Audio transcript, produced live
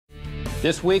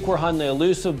This week we're hunting the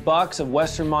elusive bucks of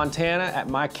western Montana at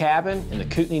my cabin in the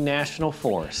Kootenai National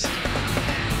Forest.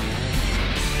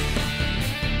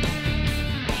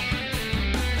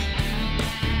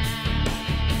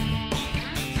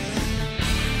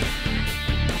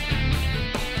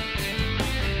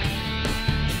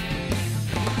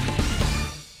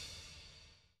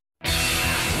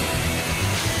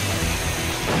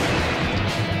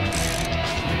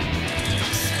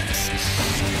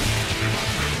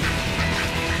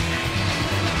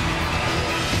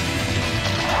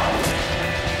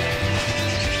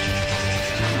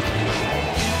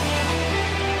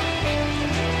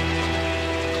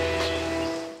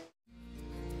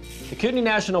 The Kootenai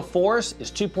National Forest is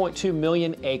 2.2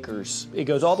 million acres. It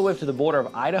goes all the way to the border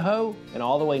of Idaho and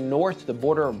all the way north to the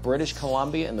border of British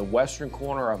Columbia and the western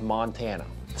corner of Montana.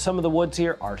 Some of the woods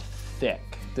here are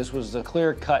thick. This was the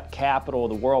clear-cut capital of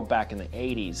the world back in the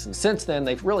 80s, and since then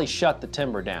they've really shut the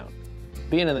timber down.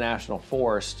 Being in the National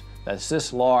Forest that's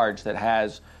this large, that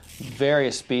has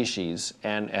various species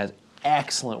and has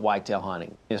excellent whitetail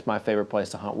hunting, it's my favorite place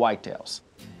to hunt whitetails.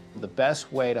 The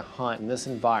best way to hunt in this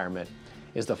environment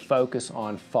is to focus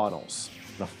on funnels.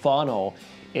 The funnel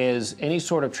is any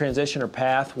sort of transition or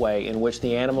pathway in which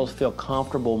the animals feel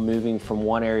comfortable moving from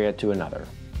one area to another.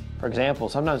 For example,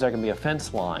 sometimes there can be a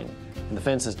fence line, and the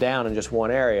fence is down in just one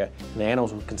area, and the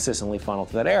animals will consistently funnel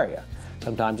to that area.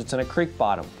 Sometimes it's in a creek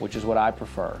bottom, which is what I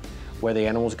prefer, where the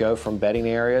animals go from bedding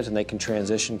areas and they can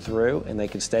transition through and they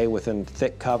can stay within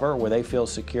thick cover where they feel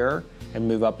secure and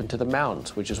move up into the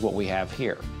mountains, which is what we have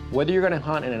here. Whether you're gonna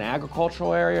hunt in an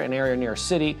agricultural area, an area near a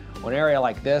city, or an area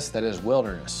like this that is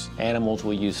wilderness, animals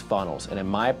will use funnels. And in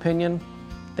my opinion,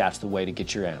 that's the way to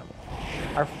get your animal.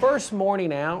 Our first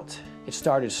morning out, it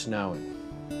started snowing.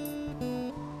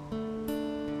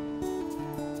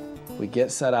 We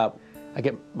get set up. I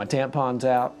get my tampons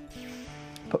out,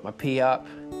 put my pee up.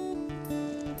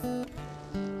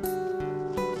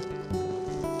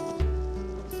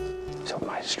 So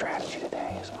my strategy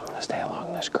today is I'm gonna stay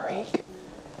along this creek,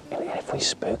 and if we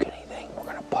spook anything, we're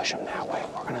gonna push them that way.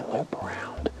 We're gonna loop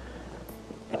around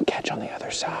and catch on the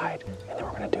other side, and then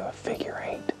we're gonna do a figure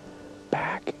 8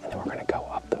 back, and then we're gonna go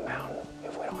up the mountain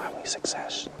if we don't have any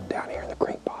success down here in the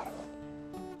creek bottom.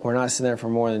 We're not sitting there for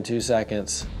more than 2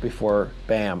 seconds before,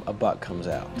 bam, a buck comes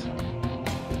out.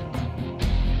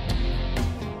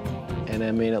 And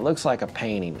I mean, it looks like a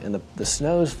painting, and the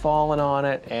snow's falling on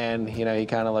it, and you know, he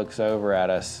kind of looks over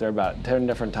at us. There are about 10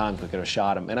 different times we could have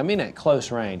shot him, and I mean at close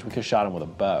range, we could have shot him with a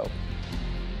bow.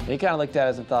 And he kind of looked at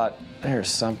us and thought, there's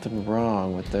something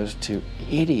wrong with those 2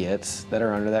 idiots that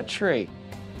are under that tree.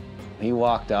 He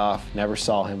walked off, never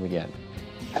saw him again.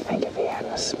 I think if he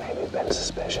hadn't maybe been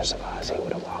suspicious of us, he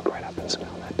would have walked right up and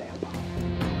smelled that damn bomb.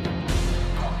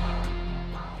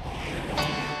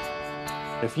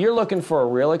 If you're looking for a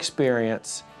real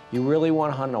experience, you really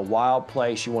want to hunt in a wild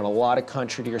place, you want a lot of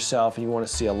country to yourself, and you want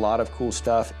to see a lot of cool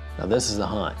stuff, now this is the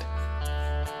hunt.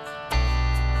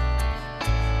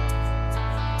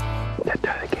 That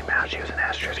doe that came out, she was an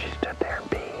estrus. She stood there and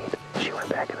peed. She went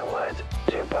back in the woods.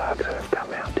 2 bucks that have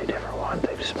come out, 2 different ones.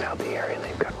 They've smelled the area and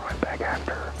they've gone right back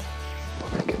after her. We're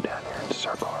gonna go down here and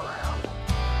circle around.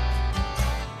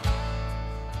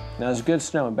 Now there's good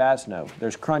snow and bad snow.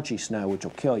 There's crunchy snow, which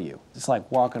will kill you. It's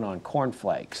like walking on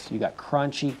cornflakes. You got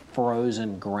crunchy,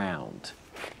 frozen ground.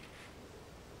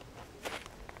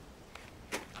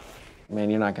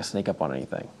 Man, you're not gonna sneak up on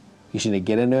anything. You should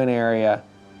get into an area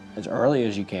as early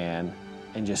as you can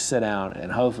and just sit down,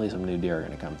 and hopefully some new deer are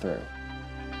gonna come through.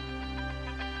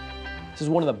 This is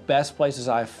one of the best places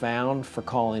I've found for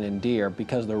calling in deer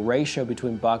because the ratio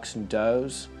between bucks and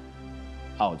does,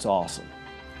 oh, it's awesome.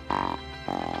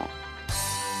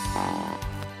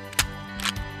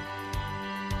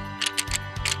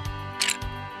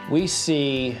 We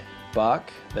see buck,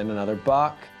 then another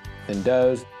buck, then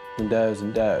does, and does,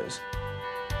 and does.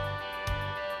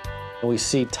 And we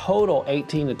see total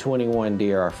 18 to 21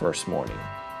 deer our first morning.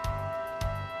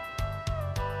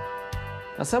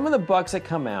 Now some of the bucks that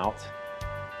come out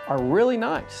are really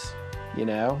nice. You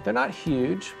know, they're not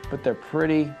huge, but they're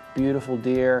pretty beautiful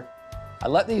deer. I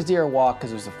let these deer walk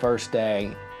because it was the first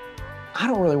day. I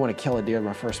don't really want to kill a deer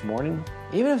my first morning.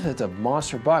 Even if it's a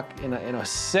monster buck in a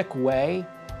sick way,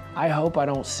 I hope I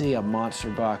don't see a monster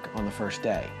buck on the first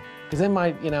day. Because then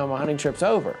my hunting trip's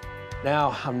over.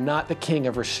 Now, I'm not the king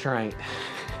of restraint.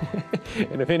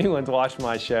 And if anyone's watched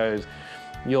my shows,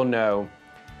 you'll know,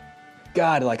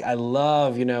 God, like I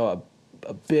love,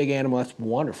 a big animal, that's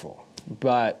wonderful.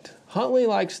 But Huntley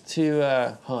likes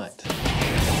to hunt.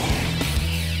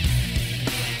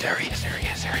 There he is, there he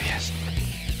is, there he is.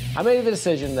 I made the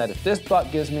decision that if this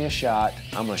buck gives me a shot,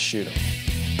 I'm gonna shoot him.